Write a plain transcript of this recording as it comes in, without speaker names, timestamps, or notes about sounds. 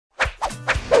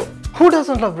Who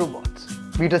doesn't love robots?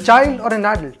 Be it a child or an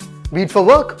adult, be it for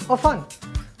work or fun.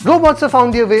 Robots have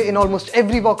found their way in almost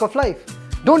every walk of life.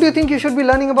 Don't you think you should be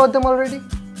learning about them already?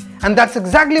 And that's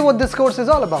exactly what this course is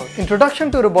all about.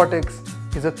 Introduction to Robotics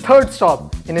is a third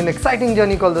stop in an exciting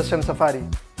journey called the STEM Safari.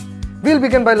 We'll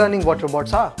begin by learning what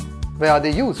robots are, where are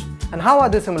they used, and how are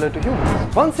they similar to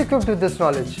humans. Once equipped with this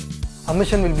knowledge, a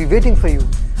mission will be waiting for you,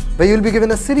 where you'll be given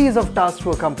a series of tasks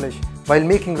to accomplish while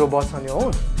making robots on your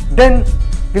own. Then,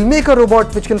 we'll make a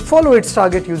robot which can follow its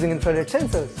target using infrared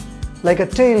sensors, like a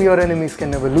tail your enemies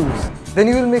can never lose. Then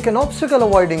you will make an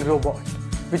obstacle-avoiding robot,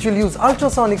 which will use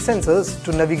ultrasonic sensors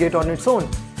to navigate on its own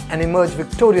and emerge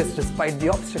victorious despite the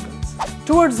obstacles.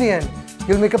 Towards the end,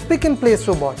 you'll make a pick-and-place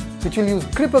robot, which will use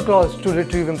gripper claws to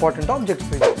retrieve important objects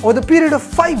for you. Over the period of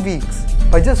 5 weeks,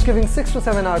 by just giving 6 to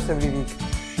 7 hours every week,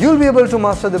 you'll be able to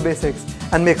master the basics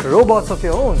and make robots of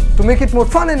your own. To make it more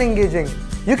fun and engaging,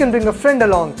 you can bring a friend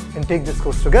along and take this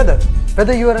course together.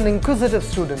 Whether you are an inquisitive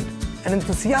student, an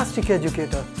enthusiastic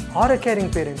educator, or a caring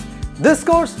parent, this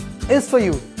course is for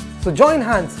you. So join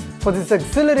hands for this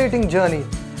exhilarating journey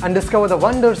and discover the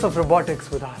wonders of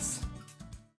robotics with us.